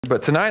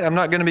But tonight I'm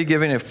not going to be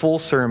giving a full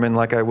sermon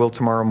like I will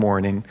tomorrow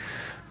morning.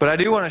 But I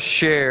do want to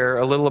share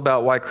a little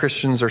about why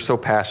Christians are so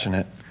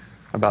passionate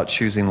about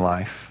choosing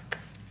life.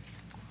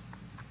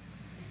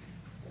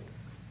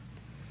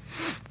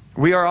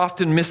 We are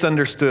often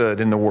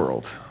misunderstood in the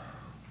world.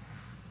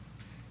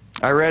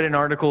 I read an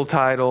article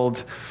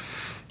titled,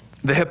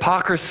 "The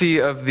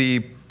Hypocrisy of the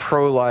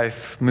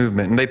Pro-Life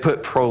Movement." And they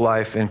put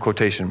pro-life in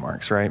quotation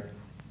marks, right?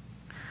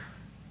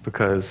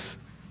 Because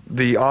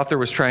the author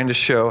was trying to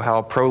show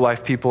how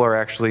pro-life people are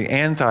actually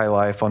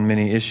anti-life on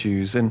many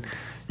issues. And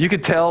you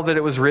could tell that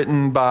it was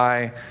written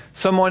by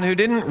someone who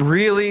didn't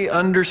really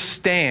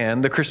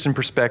understand the Christian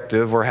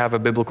perspective or have a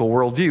biblical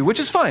worldview, which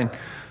is fine,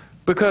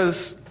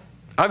 because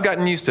I've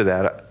gotten used to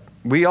that.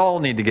 We all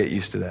need to get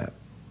used to that,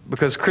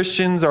 because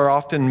Christians are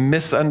often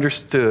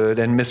misunderstood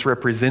and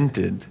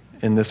misrepresented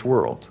in this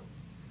world.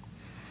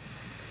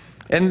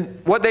 And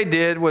what they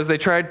did was they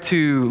tried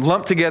to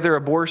lump together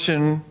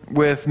abortion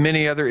with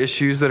many other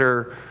issues that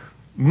are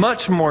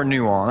much more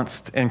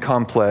nuanced and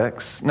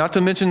complex, not to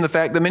mention the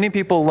fact that many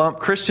people lump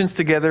Christians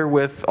together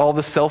with all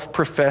the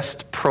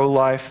self-professed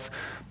pro-life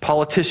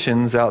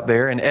politicians out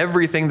there and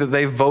everything that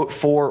they vote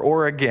for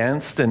or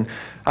against. And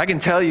I can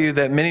tell you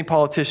that many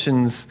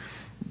politicians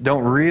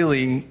don't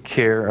really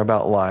care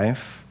about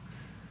life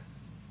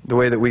the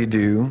way that we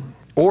do,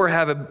 or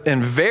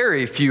and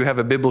very few have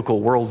a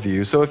biblical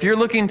worldview. So if you're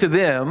looking to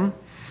them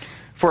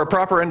for a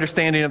proper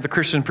understanding of the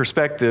Christian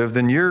perspective,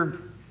 then you're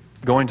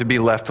going to be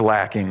left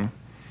lacking.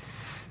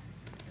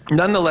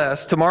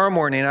 Nonetheless, tomorrow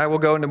morning I will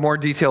go into more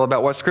detail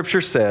about what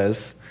Scripture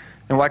says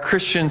and why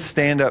Christians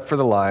stand up for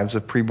the lives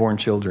of preborn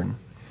children.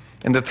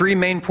 And the three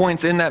main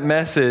points in that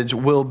message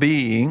will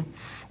be: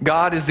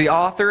 God is the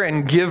author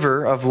and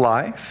giver of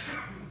life.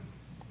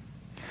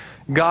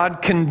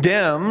 God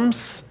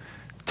condemns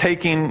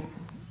taking...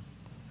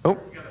 Oh,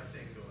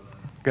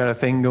 got a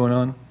thing going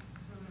on.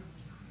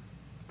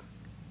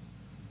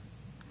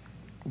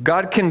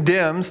 God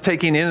condemns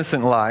taking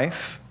innocent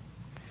life,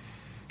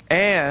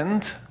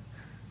 and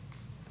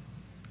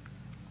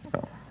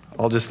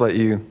I'll just let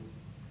you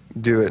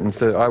do it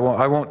instead. I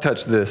won't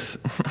touch this.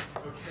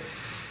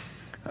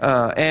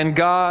 And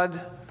God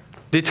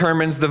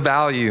determines the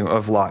value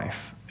of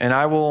life, and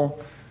I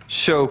will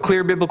show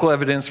clear biblical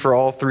evidence for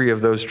all three of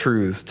those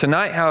truths.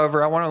 Tonight,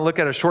 however, I want to look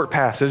at a short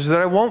passage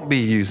that I won't be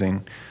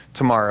using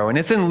tomorrow. And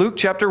it's in Luke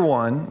chapter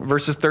 1,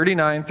 verses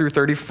 39 through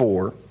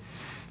 34.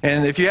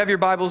 And if you have your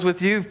Bibles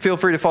with you, feel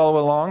free to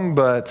follow along.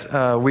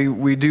 But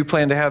we do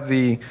plan to have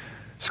the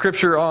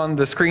scripture on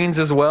the screens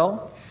as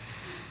well.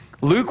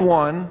 Luke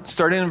 1,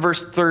 starting in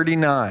verse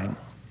 39.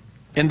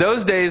 In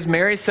those days,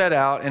 Mary set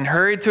out and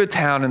hurried to a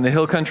town in the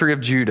hill country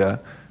of Judah,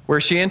 where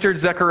she entered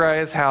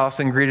Zechariah's house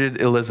and greeted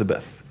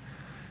Elizabeth.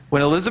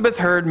 When Elizabeth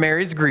heard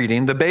Mary's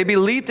greeting, the baby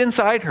leaped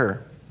inside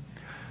her,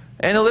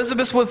 and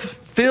Elizabeth was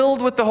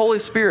filled with the Holy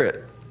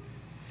Spirit.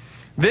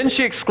 Then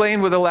she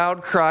exclaimed with a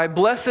loud cry,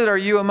 "Blessed are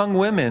you among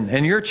women,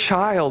 and your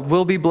child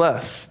will be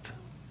blessed.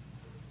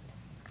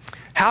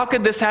 How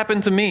could this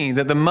happen to me,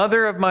 that the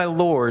mother of my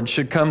Lord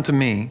should come to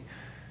me?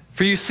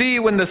 For you see,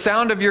 when the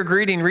sound of your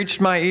greeting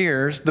reached my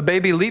ears, the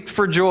baby leaped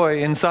for joy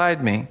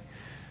inside me.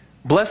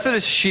 Blessed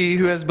is she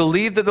who has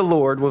believed that the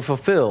Lord will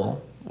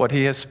fulfill what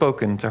he has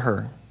spoken to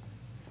her."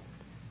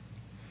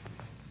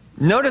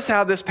 Notice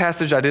how this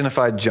passage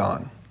identified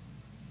John.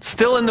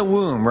 Still in the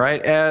womb,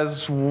 right?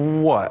 As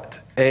what?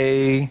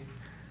 A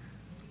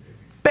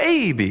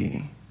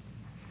baby.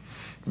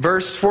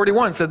 Verse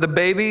 41 said the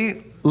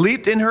baby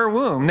leaped in her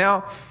womb.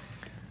 Now,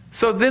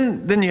 so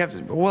then you have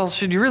to, well,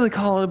 should you really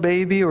call it a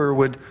baby, or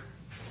would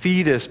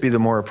fetus be the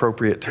more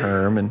appropriate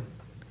term? And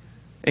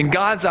in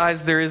God's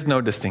eyes, there is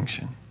no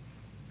distinction.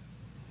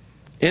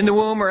 In the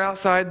womb or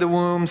outside the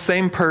womb,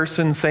 same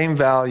person, same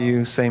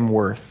value, same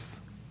worth.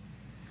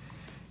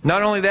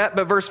 Not only that,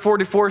 but verse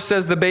 44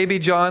 says the baby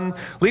John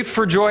leaped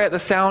for joy at the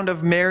sound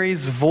of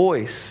Mary's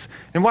voice.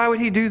 And why would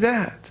he do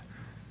that?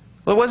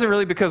 Well, it wasn't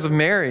really because of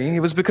Mary. It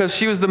was because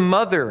she was the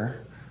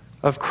mother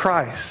of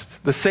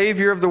Christ, the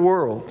Savior of the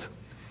world.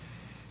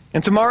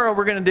 And tomorrow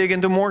we're going to dig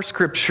into more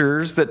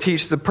scriptures that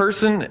teach the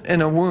person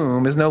in a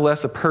womb is no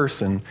less a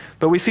person.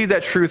 But we see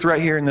that truth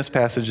right here in this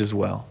passage as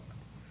well.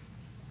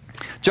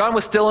 John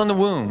was still in the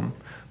womb,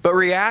 but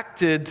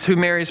reacted to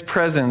Mary's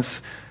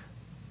presence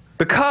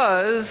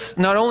because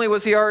not only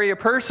was he already a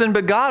person,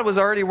 but God was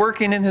already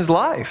working in his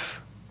life.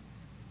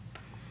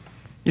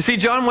 You see,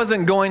 John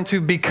wasn't going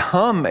to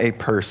become a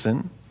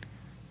person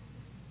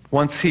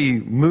once he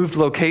moved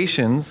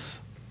locations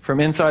from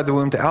inside the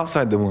womb to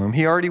outside the womb.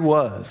 He already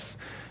was.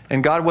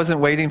 And God wasn't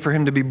waiting for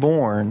him to be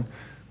born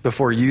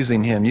before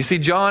using him. You see,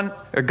 God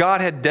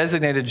had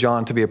designated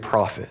John to be a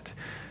prophet.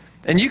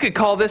 And you could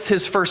call this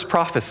his first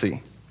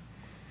prophecy.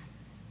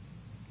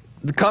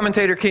 The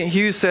commentator Kent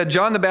Hughes said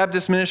John the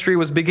Baptist's ministry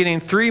was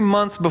beginning 3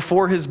 months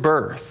before his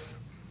birth.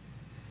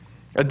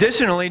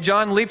 Additionally,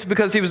 John leaped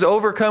because he was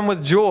overcome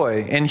with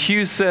joy. And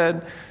Hughes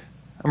said,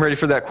 I'm ready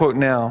for that quote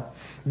now,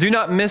 "Do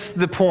not miss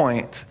the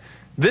point.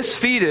 This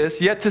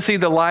fetus, yet to see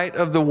the light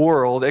of the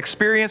world,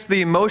 experienced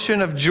the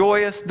emotion of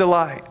joyous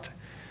delight.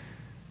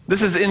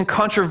 This is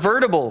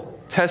incontrovertible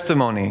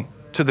testimony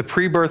to the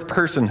pre-birth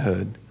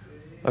personhood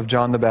of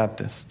John the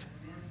Baptist.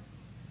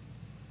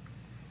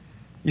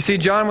 You see,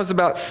 John was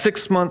about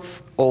 6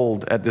 months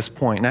old at this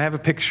point, and I have a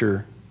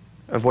picture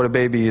of what a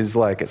baby is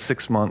like at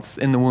 6 months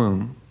in the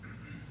womb.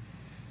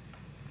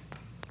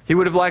 He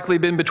would have likely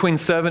been between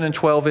 7 and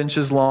 12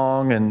 inches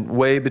long and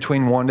weighed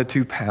between 1 to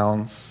 2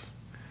 pounds.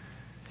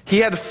 He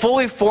had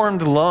fully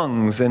formed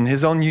lungs and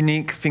his own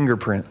unique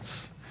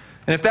fingerprints.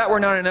 And if that were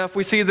not enough,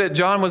 we see that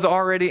John was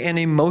already an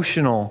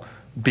emotional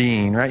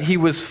being, right? He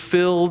was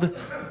filled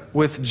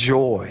with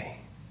joy.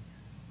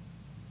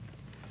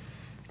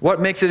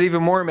 What makes it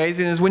even more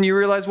amazing is when you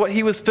realize what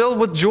he was filled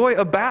with joy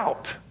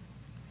about.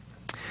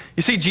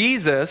 You see,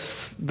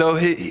 Jesus, though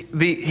he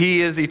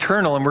is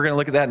eternal, and we're going to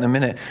look at that in a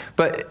minute,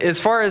 but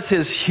as far as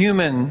his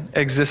human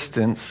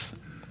existence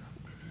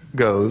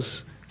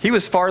goes, he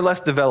was far less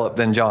developed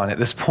than John at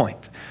this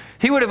point.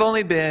 He would have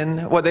only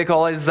been what they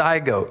call a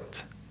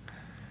zygote.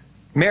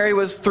 Mary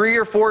was 3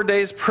 or 4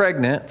 days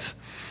pregnant,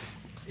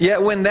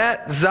 yet when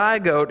that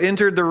zygote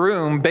entered the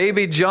room,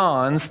 baby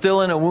John, still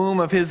in a womb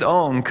of his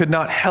own, could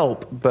not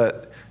help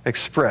but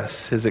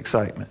express his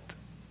excitement.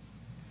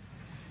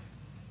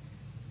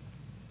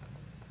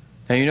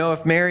 Now, you know,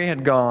 if Mary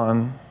had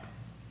gone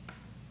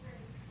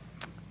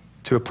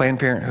to a Planned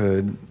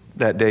Parenthood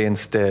that day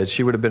instead,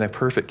 she would have been a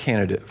perfect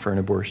candidate for an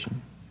abortion.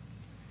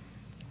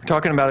 We're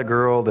talking about a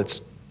girl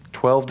that's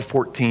 12 to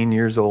 14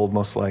 years old,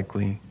 most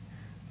likely,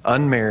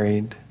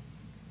 unmarried,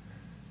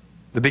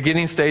 the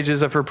beginning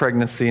stages of her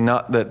pregnancy,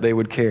 not that they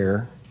would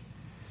care.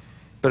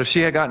 But if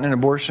she had gotten an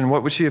abortion,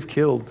 what would she have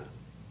killed?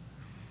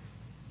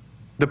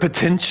 The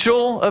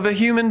potential of a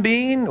human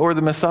being or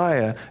the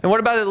Messiah? And what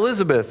about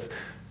Elizabeth?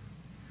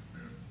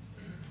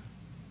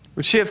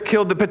 Would she have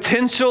killed the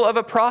potential of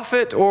a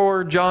prophet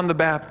or John the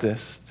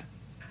Baptist?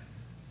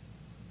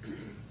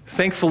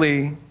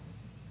 Thankfully,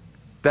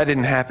 that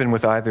didn't happen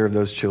with either of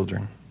those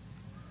children.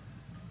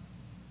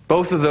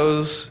 Both of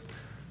those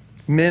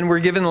men were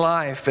given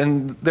life,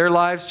 and their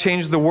lives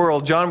changed the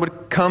world. John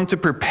would come to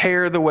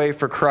prepare the way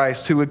for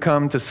Christ, who would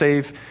come to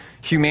save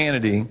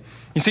humanity.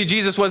 You see,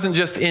 Jesus wasn't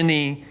just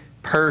any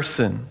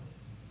person.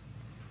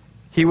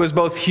 He was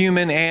both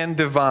human and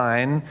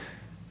divine.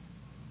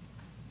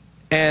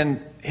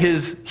 And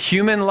his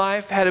human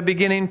life had a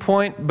beginning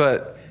point,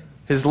 but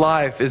his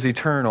life is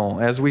eternal,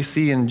 as we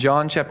see in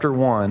John chapter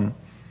 1,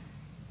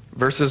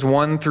 verses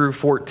 1 through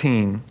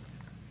 14.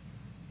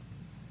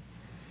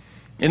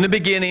 In the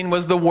beginning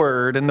was the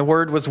Word, and the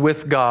Word was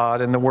with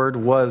God, and the Word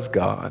was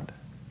God.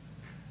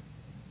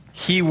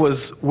 He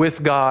was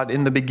with God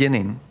in the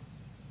beginning.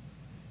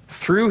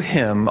 Through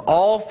him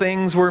all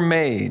things were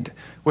made.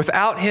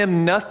 Without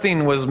him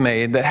nothing was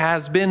made that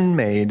has been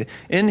made.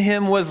 In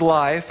him was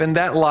life, and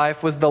that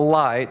life was the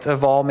light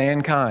of all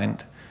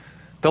mankind.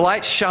 The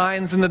light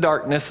shines in the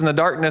darkness, and the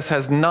darkness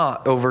has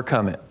not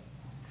overcome it.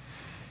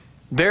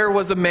 There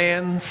was a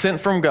man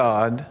sent from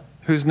God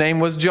whose name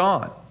was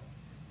John.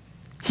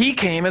 He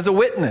came as a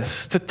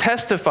witness to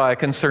testify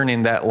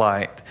concerning that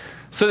light,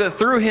 so that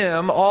through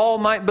him all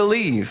might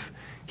believe.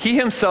 He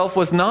himself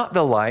was not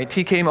the light.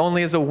 He came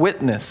only as a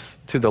witness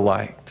to the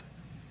light.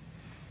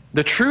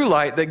 The true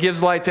light that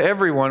gives light to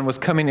everyone was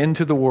coming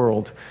into the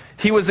world.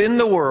 He was in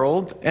the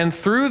world, and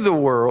through the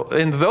world,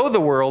 and though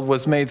the world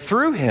was made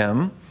through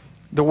him,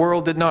 the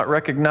world did not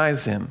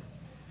recognize him.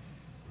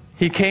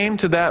 He came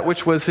to that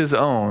which was his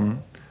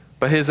own,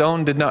 but his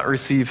own did not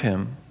receive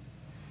him.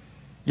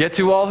 Yet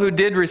to all who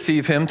did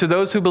receive him, to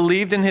those who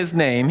believed in his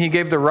name, he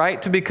gave the right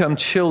to become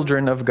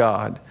children of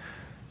God.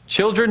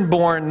 Children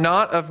born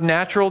not of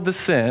natural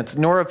descent,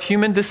 nor of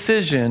human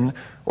decision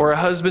or a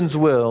husband's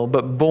will,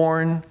 but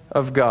born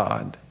of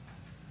God.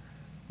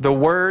 The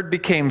Word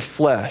became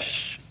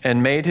flesh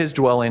and made his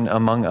dwelling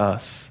among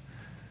us.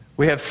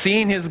 We have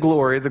seen his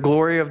glory, the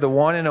glory of the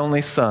one and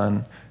only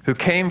Son, who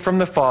came from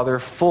the Father,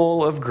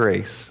 full of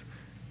grace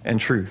and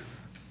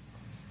truth.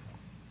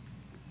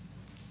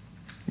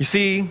 You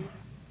see,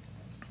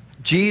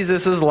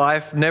 Jesus'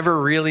 life never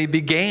really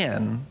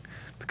began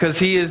because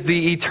he is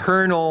the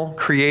eternal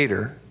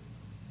creator.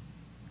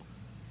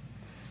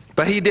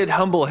 But he did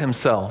humble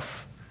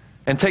himself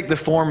and take the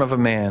form of a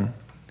man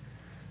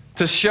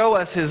to show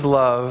us his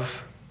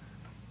love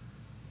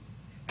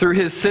through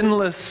his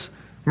sinless,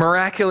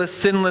 miraculous,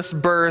 sinless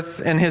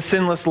birth and his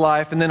sinless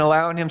life, and then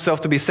allowing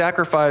himself to be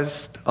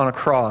sacrificed on a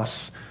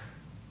cross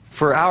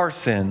for our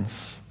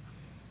sins.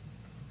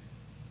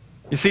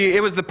 You see,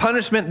 it was the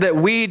punishment that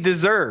we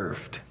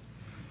deserved.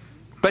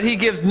 But he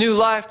gives new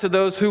life to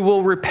those who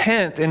will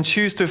repent and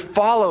choose to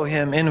follow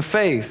him in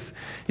faith.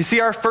 You see,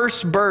 our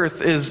first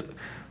birth is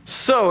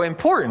so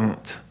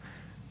important,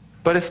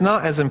 but it's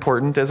not as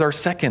important as our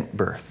second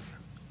birth.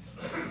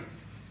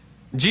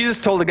 Jesus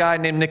told a guy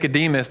named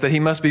Nicodemus that he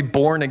must be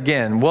born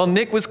again. Well,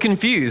 Nick was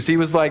confused. He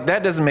was like,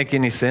 that doesn't make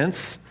any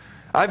sense.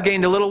 I've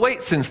gained a little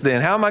weight since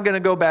then. How am I going to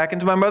go back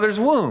into my mother's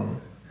womb?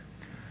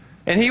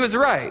 And he was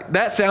right.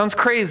 That sounds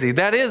crazy.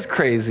 That is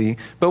crazy.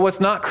 But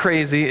what's not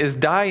crazy is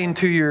dying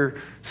to your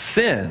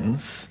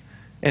sins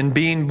and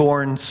being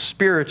born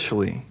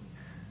spiritually.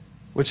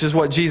 which is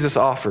what Jesus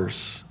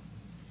offers.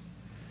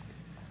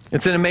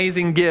 It's an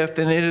amazing gift,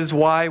 and it is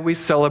why we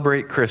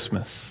celebrate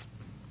Christmas.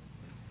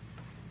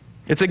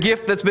 It's a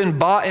gift that's been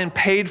bought and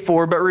paid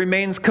for, but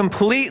remains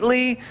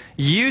completely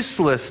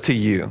useless to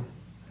you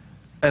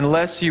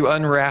unless you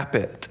unwrap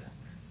it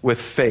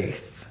with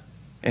faith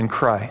in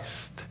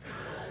Christ.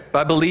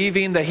 By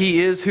believing that He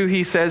is who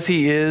He says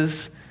He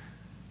is,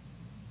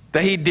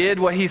 that He did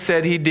what He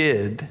said He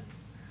did,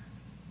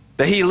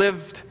 that He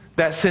lived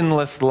that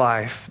sinless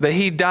life, that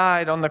He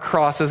died on the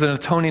cross as an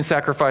atoning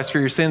sacrifice for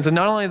your sins. And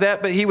not only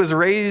that, but He was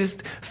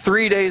raised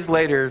 3 days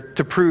later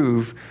to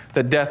prove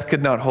that death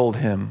could not hold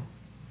Him.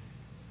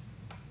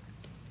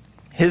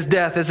 His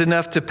death is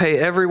enough to pay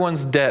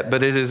everyone's debt,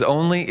 but it is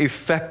only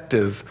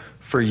effective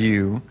for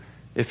you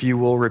if you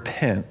will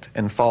repent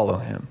and follow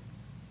Him.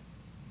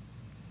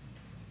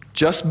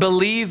 Just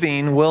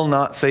believing will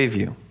not save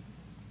you.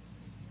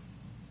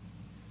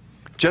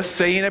 Just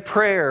saying a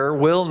prayer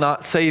will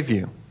not save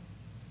you.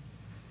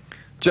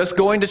 Just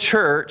going to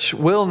church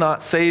will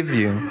not save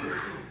you.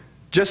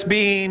 Just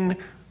being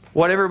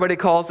what everybody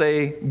calls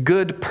a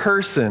good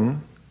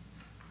person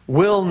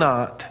will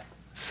not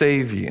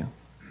save you.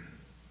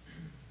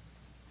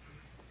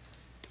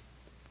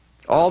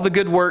 All the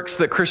good works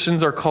that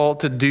Christians are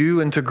called to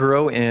do and to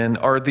grow in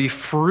are the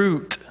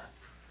fruit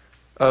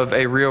of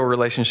a real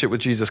relationship with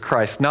Jesus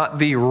Christ, not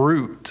the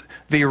root.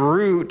 The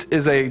root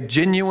is a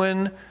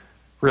genuine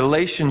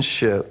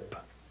relationship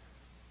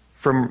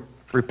from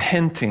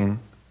repenting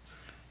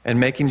and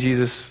making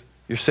Jesus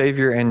your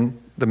Savior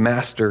and the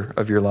master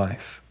of your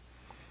life.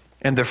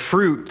 And the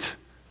fruit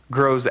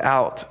grows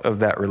out of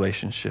that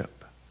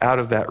relationship, out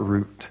of that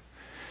root.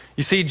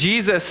 You see,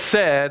 Jesus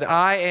said,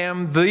 I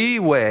am the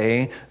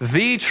way,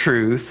 the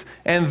truth,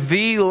 and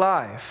the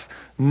life.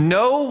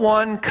 No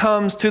one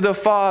comes to the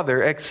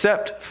Father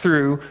except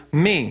through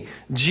me.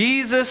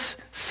 Jesus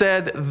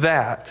said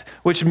that,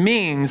 which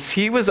means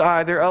He was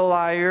either a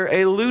liar,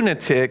 a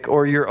lunatic,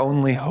 or your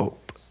only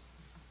hope.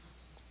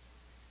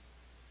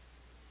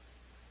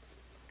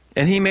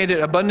 And He made it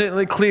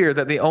abundantly clear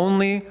that the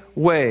only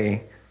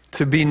way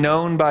to be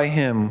known by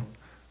Him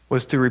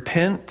was to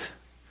repent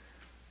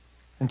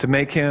and to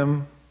make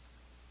Him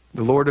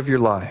the Lord of your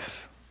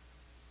life.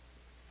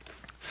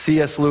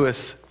 C.S.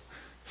 Lewis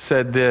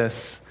said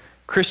this: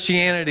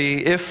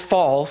 Christianity, if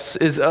false,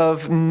 is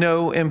of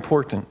no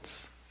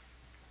importance.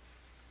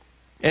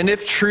 And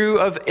if true,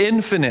 of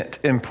infinite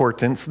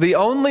importance. The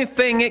only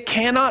thing it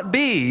cannot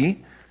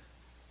be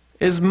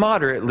is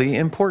moderately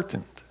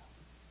important.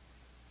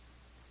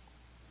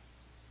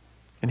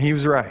 And he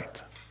was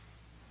right.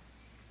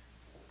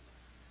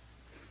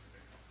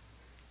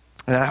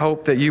 And I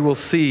hope that you will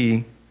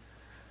see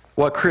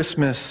what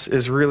Christmas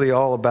is really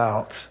all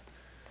about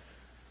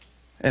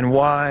and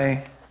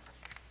why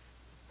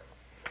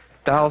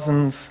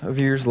thousands of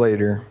years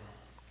later,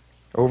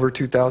 over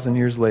 2,000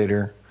 years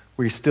later,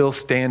 we still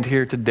stand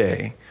here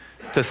today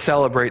to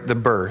celebrate the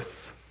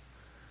birth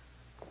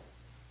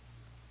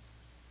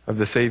of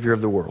the Savior of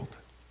the world.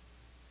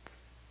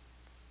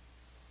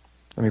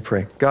 Let me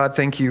pray. God,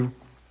 thank you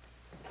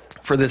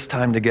for this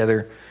time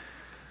together.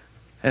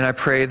 And I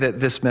pray that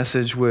this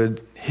message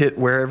would hit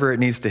wherever it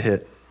needs to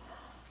hit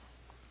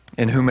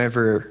and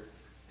whomever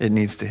it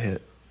needs to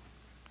hit.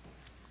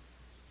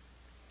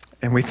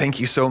 And we thank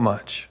you so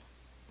much.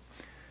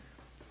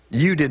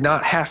 You did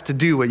not have to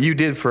do what you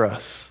did for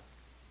us.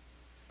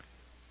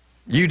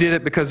 You did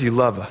it because you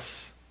love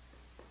us.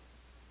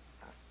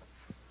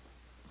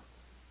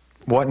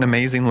 What an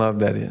amazing love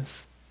that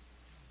is.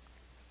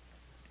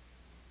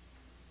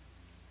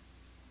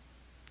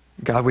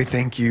 God, we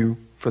thank you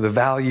for the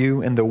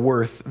value and the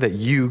worth that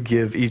you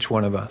give each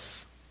one of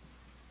us.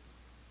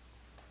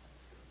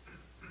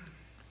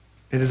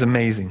 It is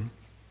amazing.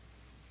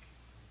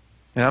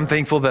 And I'm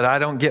thankful that I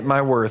don't get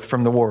my worth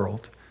from the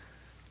world,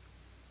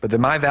 but that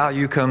my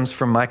value comes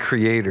from my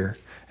Creator,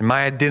 and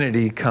my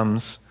identity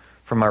comes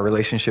from my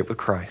relationship with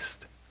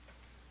Christ.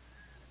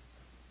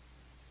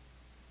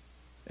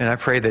 And I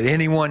pray that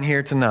anyone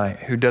here tonight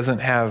who doesn't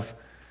have,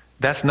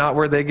 that's not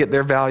where they get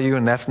their value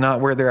and that's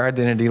not where their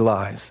identity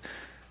lies,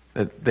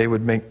 that they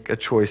would make a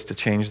choice to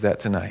change that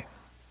tonight.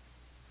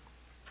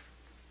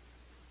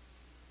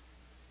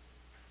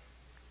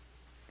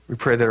 We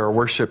pray that our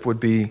worship would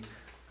be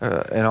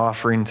an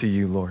offering to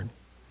you, Lord.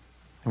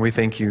 And we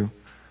thank you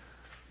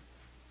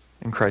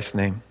in Christ's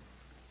name.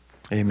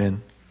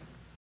 Amen.